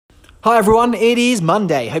Hi everyone, it is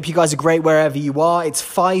Monday. Hope you guys are great wherever you are. It's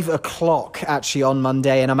 5 o'clock actually on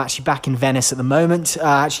Monday and I'm actually back in Venice at the moment.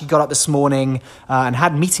 I actually got up this morning and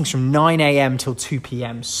had meetings from 9 a.m. till 2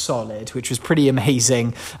 p.m. solid, which was pretty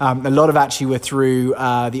amazing. A lot of actually were through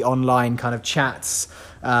the online kind of chats,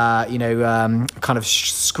 kind of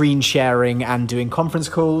screen sharing and doing conference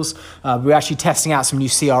calls. We were actually testing out some new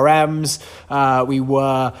CRMs. We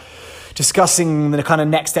were discussing the kind of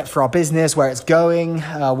next step for our business, where it's going,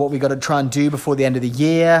 what we got to try and do before the end of the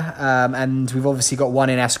year. And we've obviously got one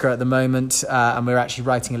in escrow at the moment, and we're actually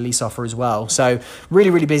writing a lease offer as well. So really,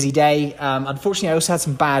 really busy day. Unfortunately, I also had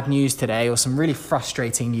some bad news today, or some really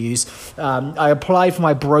frustrating news. I applied for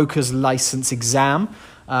my broker's license exam.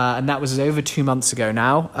 And that was over 2 months ago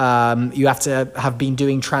now. You have to have been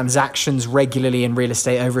doing transactions regularly in real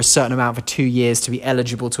estate over a certain amount for 2 years to be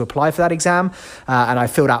eligible to apply for that exam. And I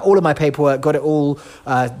filled out all of my paperwork, got it all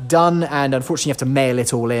done, and unfortunately you have to mail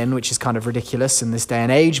it all in, which is kind of ridiculous in this day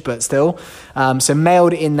and age, but still. So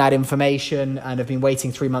mailed in that information and have been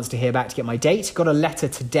waiting 3 months to hear back to get my date. Got a letter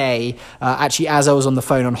today, actually as I was on the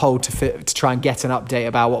phone on hold to try and get an update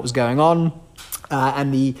about what was going on.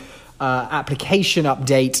 And the application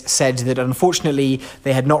update said that unfortunately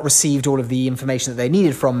they had not received all of the information that they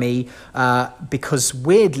needed from me because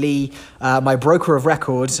weirdly my broker of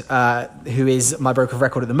record, who is my broker of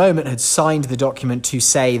record at the moment, had signed the document to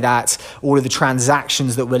say that all of the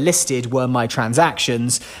transactions that were listed were my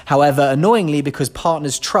transactions. However, annoyingly, because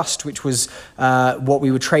Partners Trust, which was what we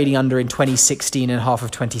were trading under in 2016 and half of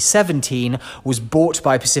 2017, was bought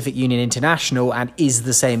by Pacific Union International and is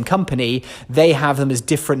the same company, they have them as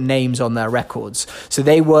different names on their records. So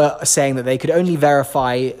they were saying that they could only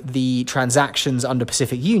verify the transactions under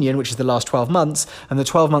Pacific Union, which is the last 12 months, and the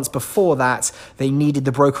 12 months before that, they needed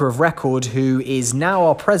the broker of record, who is now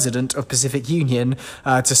our president of Pacific Union,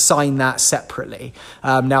 to sign that separately.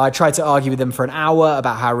 Now, I tried to argue with them for an hour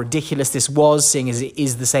about how ridiculous this was, seeing as it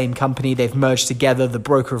is the same company. They've merged together. The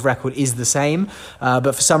broker of record is the same,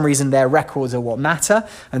 but for some reason, their records are what matter,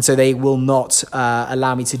 and so they will not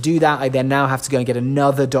allow me to do that. I then now have to go and get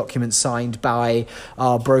another document signed by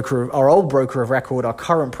our old broker of record, our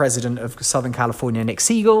current president of Southern California, Nick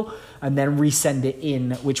Siegel, and then resend it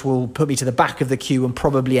in, which will put me to the back of the queue and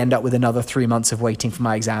probably end up with another 3 months of waiting for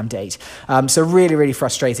my exam date. So really, really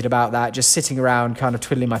frustrated about that, just sitting around kind of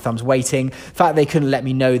twiddling my thumbs waiting. In fact, they couldn't let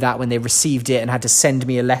me know that when they received it and had to send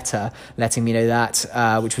me a letter letting me know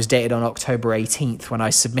that, which was dated on October 18th when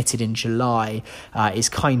I submitted in July, is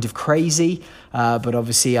kind of crazy. But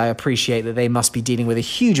obviously I appreciate that they must be dealing with a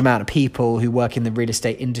huge amount of people who work in the real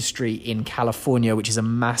estate industry in California, which is a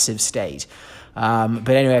massive state. But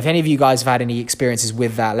anyway, if any of you guys have had any experiences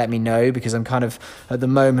with that, let me know, because I'm kind of at the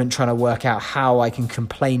moment trying to work out how I can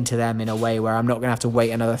complain to them in a way where I'm not going to have to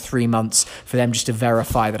wait another 3 months for them just to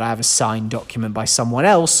verify that I have a signed document by someone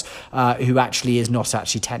else who actually is not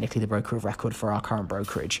actually technically the broker of record for our current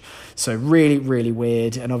brokerage. So really, really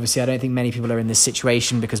weird. And obviously I don't think many people are in this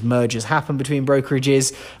situation because mergers happen between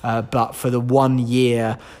brokerages, but for the 1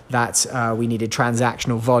 year that we needed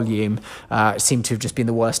transactional volume, it seemed to have just been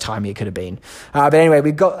the worst time it could have been. But anyway,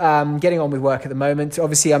 we've got getting on with work at the moment.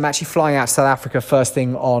 Obviously, I'm actually flying out to South Africa first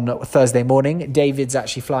thing on Thursday morning. David's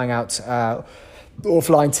actually flying out or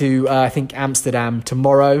flying to, I think, Amsterdam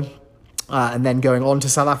tomorrow. And then going on to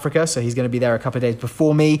South Africa. So he's going to be there a couple of days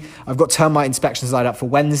before me. I've got termite inspections lined up for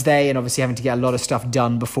Wednesday, and obviously having to get a lot of stuff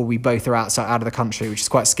done before we both are out of the country, which is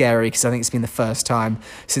quite scary because I think it's been the first time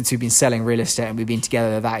since we've been selling real estate and we've been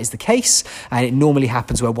together that is the case. And it normally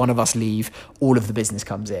happens where one of us leave, all of the business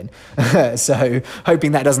comes in. So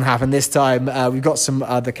hoping that doesn't happen this time. We've got some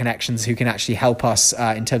other connections who can actually help us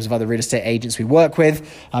in terms of other real estate agents we work with.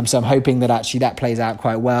 So I'm hoping that actually that plays out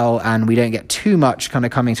quite well and we don't get too much kind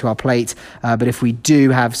of coming to our plate. But if we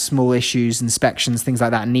do have small issues, inspections, things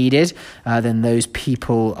like that needed, then those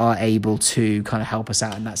people are able to kind of help us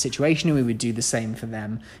out in that situation. And we would do the same for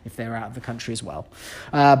them if they're out of the country as well.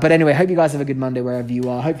 But anyway, hope you guys have a good Monday wherever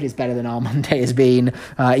you are. Hopefully it's better than our Monday has been,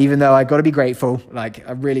 even though I've got to be grateful. Like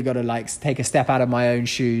I've really got to take a step out of my own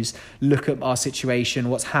shoes, look at our situation,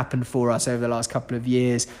 what's happened for us over the last couple of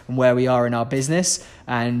years and where we are in our business.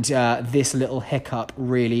 And this little hiccup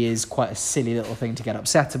really is quite a silly little thing to get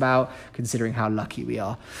upset about, considering how lucky we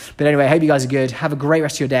are. But anyway, I hope you guys are good. Have a great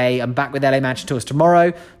rest of your day. I'm back with LA Mansion Tours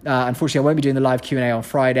tomorrow. Unfortunately, I won't be doing the live Q&A on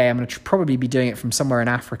Friday. I'm going to probably be doing it from somewhere in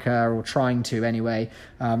Africa, or trying to anyway.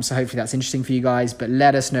 So hopefully that's interesting for you guys. But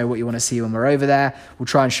let us know what you want to see when we're over there. We'll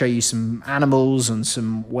try and show you some animals and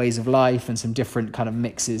some ways of life and some different kind of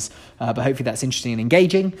mixes. But hopefully that's interesting and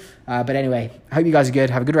engaging. But anyway, I hope you guys are good.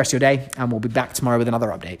 Have a good rest of your day. And we'll be back tomorrow with another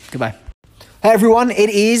update. Goodbye. Hey everyone,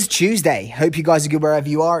 it is Tuesday. Hope you guys are good wherever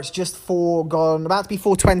you are. It's just about to be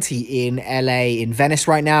 4:20 in LA, in Venice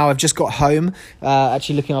right now. I've just got home,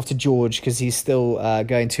 actually looking after George because he's still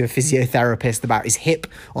going to a physiotherapist about his hip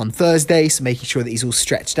on Thursday, so making sure that he's all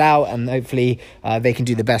stretched out and hopefully they can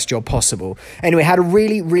do the best job possible. Anyway, had a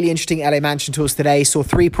really, really interesting LA mansion tours today. Saw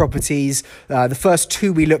 3 properties. The first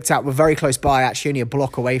 2 we looked at were very close by, actually only a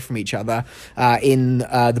block away from each other, in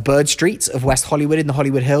the Bird Streets of West Hollywood in the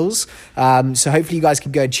Hollywood Hills. So hopefully you guys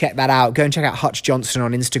can go and check that out. Go and check out Hutch Johnson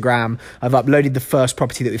on Instagram. I've uploaded the first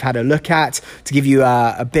property that we've had a look at. To give you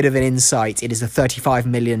a bit of an insight, it is a $35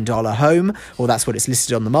 million home, or that's what it's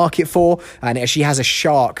listed on the market for. And it actually has a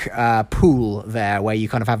shark pool there where you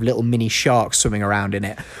kind of have little mini sharks swimming around in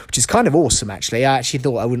it, which is kind of awesome, actually. I actually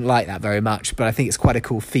thought I wouldn't like that very much, but I think it's quite a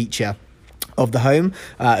cool feature of the home,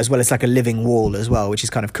 as well as like a living wall as well, which is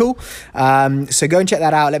kind of cool. So go and check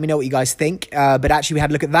that out. Let me know what you guys think. But actually we had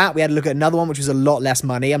a look at that. We had a look at another one, which was a lot less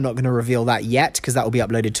money. I'm not going to reveal that yet because that will be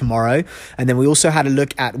uploaded tomorrow. And then we also had a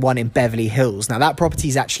look at one in Beverly Hills. Now that property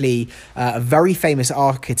is actually a very famous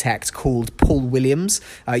architect called Paul Williams.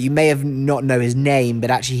 You may have not know his name,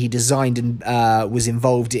 but actually he designed and was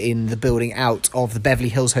involved in the building out of the Beverly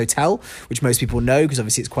Hills Hotel, which most people know because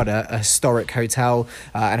obviously it's quite a historic hotel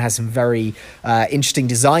and has some very interesting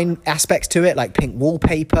design aspects to it, like pink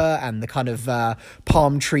wallpaper and the kind of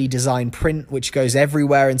palm tree design print which goes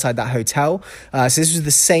everywhere inside that hotel. So this was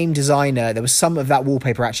the same designer. There was some of that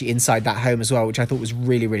wallpaper actually inside that home as well, which I thought was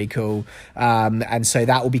really, really cool. And so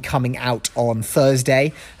that will be coming out on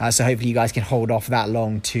Thursday. So hopefully you guys can hold off that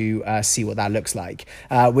long to see what that looks like.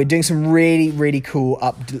 We're doing some really, really cool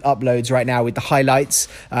uploads right now with the highlights.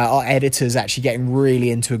 Our editor's actually getting really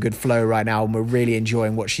into a good flow right now, and we're really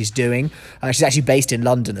enjoying what she's doing. She's actually based in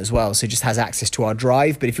London as well, so just has access to our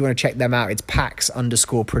drive. But if you want to check them out, it's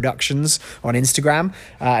Pax_Productions on Instagram,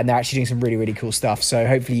 and they're actually doing some really, really cool stuff. So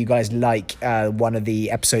hopefully you guys like one of the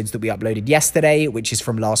episodes that we uploaded yesterday, which is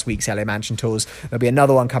from last week's LA Mansion Tours. There'll be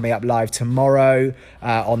another one coming up live tomorrow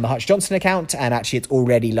on the Hutch Johnson account, and actually it's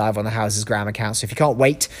already live on the Houses Graham account. So if you can't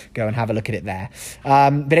wait, go and have a look at it there.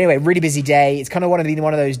 But anyway, really busy day. It's kind of one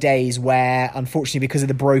of those days where, unfortunately, because of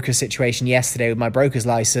the broker situation yesterday with my broker's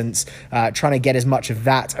license, trying to get as much of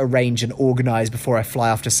that arranged and organised before I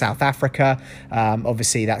fly off to South Africa.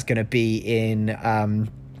 Obviously, that's going to be in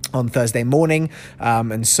on Thursday morning,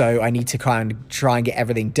 and so I need to try and get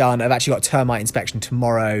everything done. I've actually got termite inspection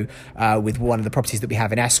tomorrow with one of the properties that we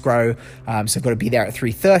have in escrow, so I've got to be there at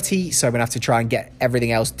 3:30, so I'm gonna have to try and get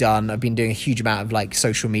everything else done. I've been doing a huge amount of like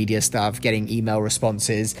social media stuff, getting email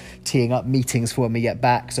responses, teeing up meetings for when we get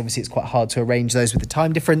back, because obviously it's quite hard to arrange those with the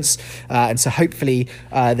time difference, and so hopefully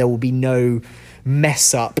there will be no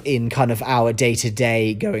mess up in kind of our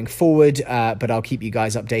day-to-day going forward, but I'll keep you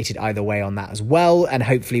guys updated either way on that as well, and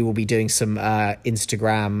hopefully we'll be doing some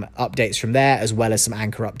Instagram updates from there, as well as some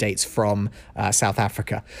Anchor updates from South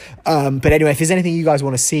Africa. But anyway, if there's anything you guys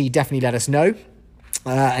want to see, definitely let us know.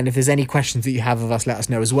 And if there's any questions that you have of us, let us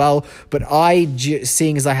know as well. But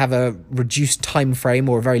seeing as I have a reduced time frame,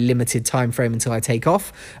 or a very limited time frame until I take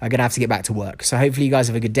off, I'm going to have to get back to work. So hopefully you guys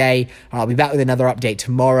have a good day. I'll be back with another update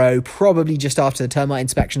tomorrow, probably just after the termite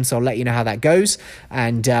inspection. So I'll let you know how that goes.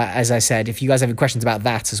 And as I said, if you guys have any questions about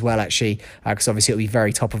that as well, actually, because obviously it'll be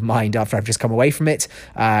very top of mind after I've just come away from it,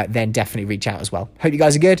 then definitely reach out as well. Hope you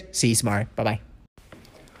guys are good. See you tomorrow. Bye-bye.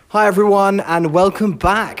 Hi everyone, and welcome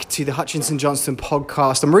back to the Hutchinson Johnston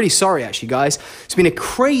podcast. I'm really sorry actually, guys. It's been a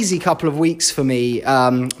crazy couple of weeks for me,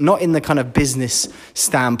 not in the kind of business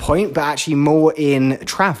standpoint, but actually more in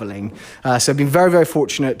traveling. So I've been very, very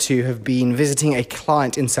fortunate to have been visiting a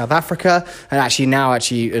client in South Africa, and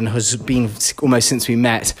and has been almost since we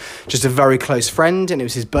met, just a very close friend, and it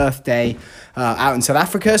was his birthday out in South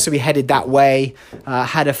Africa, so we headed that way,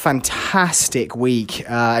 had a fantastic week,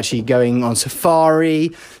 actually going on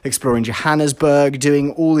safari, exploring Johannesburg,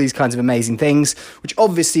 doing all these kinds of amazing things, which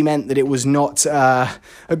obviously meant that it was not a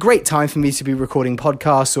great time for me to be recording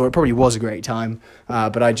podcasts, or it probably was a great time,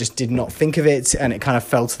 but I just did not think of it, and it kind of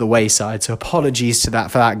fell to the wayside, so apologies for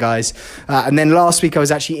that, guys. And then last week I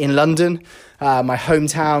was actually in London, my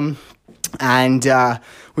hometown, and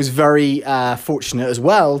was very fortunate as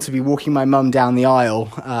well to be walking my mum down the aisle,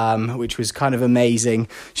 which was kind of amazing.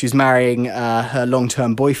 She was marrying her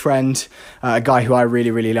long-term boyfriend, a guy who I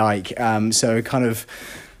really, really like. So kind of,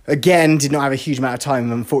 again, did not have a huge amount of time,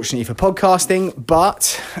 unfortunately, for podcasting,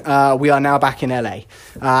 but we are now back in LA.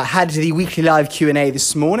 Had the weekly live Q&A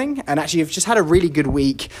this morning, and actually have just had a really good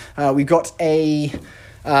week. We got a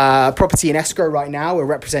property in escrow right now. We're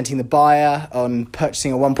representing the buyer on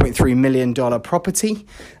purchasing a $1.3 million property.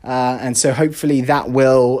 And so hopefully that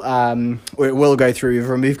will, it will go through. We've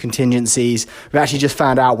removed contingencies. We've actually just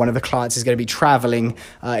found out one of the clients is going to be traveling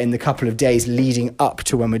in the couple of days leading up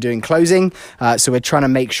to when we're doing closing. So we're trying to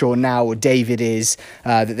make sure now, or David is,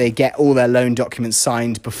 that they get all their loan documents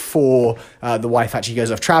signed before the wife actually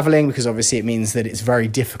goes off traveling, because obviously it means that it's very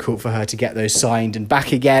difficult for her to get those signed and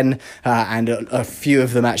back again. And a few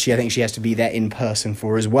of them actually I think she has to be there in person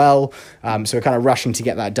for as well. So we're kind of rushing to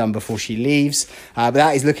get that done before she leaves. But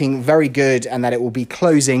that is looking very good, and that it will be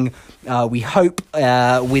closing, we hope,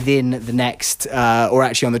 within the next, or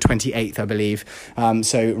actually on the 28th, I believe.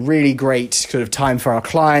 So really great sort of time for our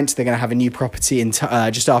client. They're going to have a new property in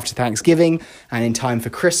just after Thanksgiving and in time for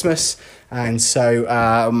Christmas. And so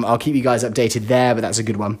I'll keep you guys updated there, but that's a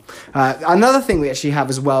good one. Another thing we actually have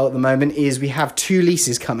as well at the moment is we have 2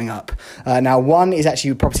 leases coming up. Now, one is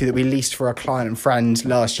actually a property that we leased for a client and friend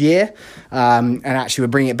last year. And actually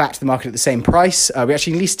we're bringing it back to the market at the same price. We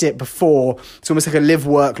actually leased it before. It's almost like a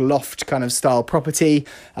live-work loft kind of style property.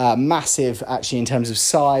 Massive actually in terms of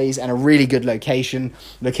size, and a really good location,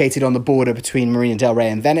 located on the border between Marina del Rey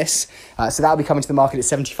and Venice. So that'll be coming to the market at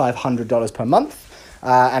 $7,500 per month.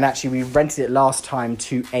 And actually we rented it last time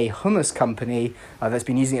to a hummus company that's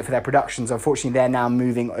been using it for their productions. Unfortunately, they're now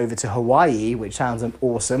moving over to Hawaii, which sounds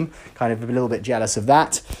awesome. Kind of a little bit jealous of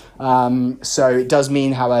that. So it does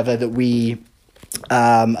mean, however, that we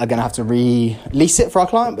are going to have to release it for our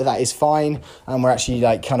client, but that is fine. And we're actually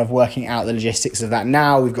like kind of working out the logistics of that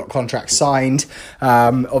now. We've got contracts signed.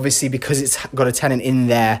 Obviously, because it's got a tenant in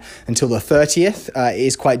there until the 30th, it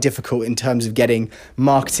is quite difficult in terms of getting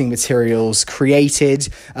marketing materials created,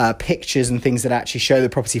 pictures and things that actually show the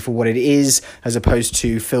property for what it is, as opposed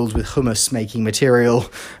to filled with hummus making material,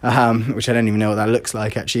 which I don't even know what that looks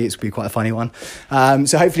like, actually. It's be quite a funny one.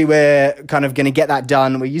 So hopefully we're kind of going to get that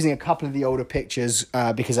done. We're using a couple of the older pictures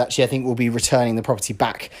because actually I think we'll be returning the property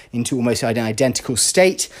back into almost an identical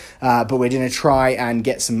state, but we're going to try and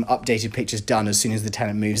get some updated pictures done as soon as the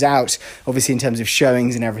tenant moves out. Obviously in terms of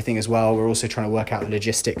showings and everything as well, we're also trying to work out the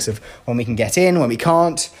logistics of when we can get in, when we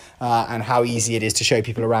can't, and how easy it is to show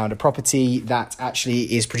people around a property that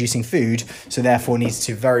actually is producing food, so therefore needs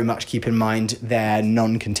to very much keep in mind their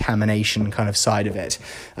non-contamination kind of side of it.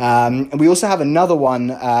 And we also have another one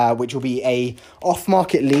which will be a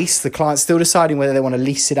off-market lease. The client's still deciding whether they want to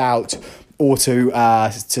lease it out or to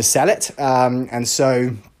sell it, and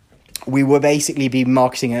so we will basically be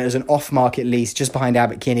marketing it as an off-market lease just behind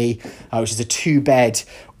Abbot Kinney, which is a 2-bed,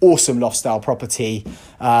 awesome loft-style property.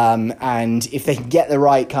 And if they can get the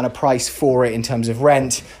right kind of price for it in terms of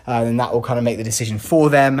rent, then that will kind of make the decision for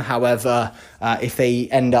them. However, if they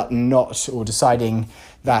end up not, or deciding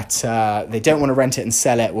that they don't want to rent it and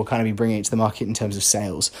sell it, we'll kind of be bringing it to the market in terms of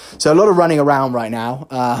sales. So a lot of running around right now.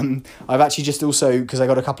 I've actually just also, because I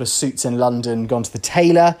got a couple of suits in London, gone to the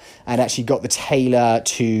tailor and actually got the tailor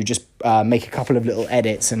to just make a couple of little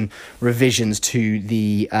edits and revisions to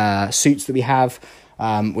the suits that we have.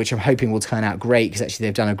 Which I'm hoping will turn out great, because actually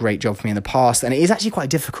they've done a great job for me in the past. And it is actually quite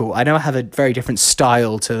difficult. I know I have a very different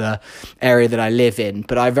style to the area that I live in,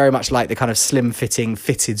 but I very much like the kind of slim-fitting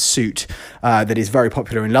fitted suit that is very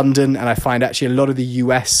popular in London. And I find actually a lot of the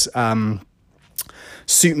US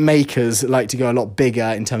suit makers like to go a lot bigger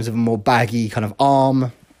in terms of a more baggy kind of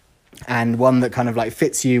arm, and one that kind of like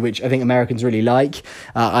fits you, which I think Americans really like.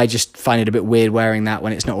 I just find it a bit weird wearing that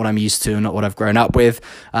when it's not what I'm used to and not what I've grown up with.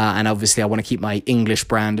 And obviously I want to keep my English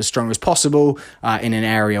brand as strong as possible in an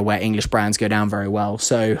area where English brands go down very well.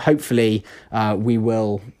 So hopefully we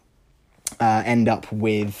will end up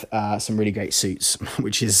with some really great suits,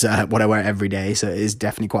 which is what I wear every day. So it is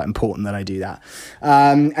definitely quite important that I do that.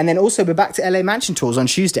 And then also we're back to LA Mansion Tours on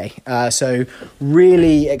Tuesday. So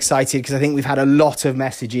really excited, because I think we've had a lot of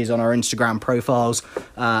messages on our Instagram profiles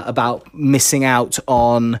about missing out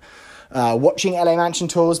on watching LA Mansion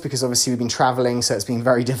Tours, because obviously we've been traveling, so it's been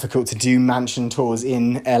very difficult to do mansion tours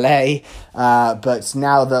in LA. But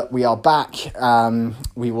now that we are back,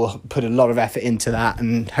 we will put a lot of effort into that,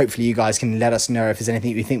 and hopefully you guys can let us know if there's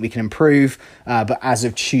anything you think we can improve. But as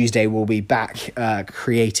of Tuesday, we'll be back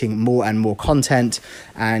creating more and more content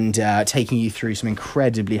and taking you through some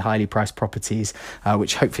incredibly highly priced properties,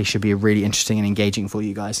 which hopefully should be really interesting and engaging for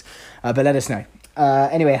you guys. But let us know.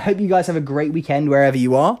 Anyway, I hope you guys have a great weekend wherever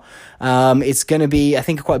you are. It's going to be, I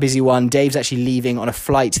think, quite a busy one. Dave's actually leaving on a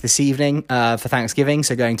flight this evening for Thanksgiving,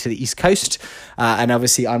 so going to the East Coast. And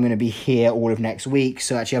obviously I'm going to be here all of next week.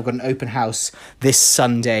 So actually I've got an open house this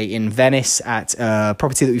Sunday in Venice at a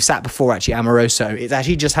property that we've sat before, actually Amoroso. It's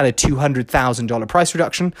actually just had a $200,000 price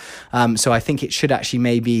reduction. So I think it should actually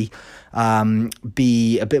maybe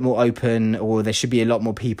be a bit more open, or there should be a lot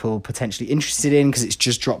more people potentially interested in, because it's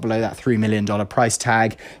just dropped below that $3 million price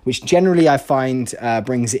tag, which generally I find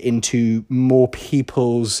brings it into more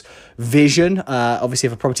people's vision. Obviously,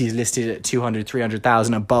 if a property is listed at 200,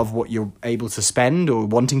 300,000 above what you're able to spend or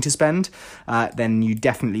wanting to spend, then you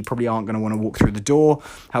definitely probably aren't going to want to walk through the door.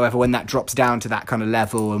 However, when that drops down to that kind of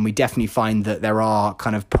level, and we definitely find that there are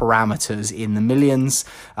kind of parameters in the millions.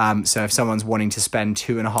 So if someone's wanting to spend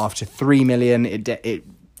 2.5 to 3 million, it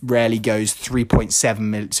rarely goes 3.7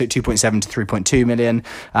 million, so 2.7 to 3.2 million.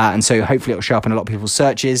 And so hopefully it'll show up in a lot of people's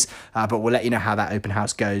searches, but we'll let you know how that open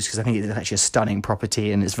house goes, because I think it's actually a stunning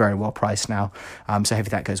property and it's very well priced now. So hopefully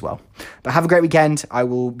that goes well. But have a great weekend. I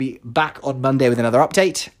will be back on Monday with another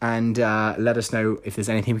update, and let us know if there's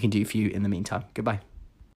anything we can do for you in the meantime. Goodbye.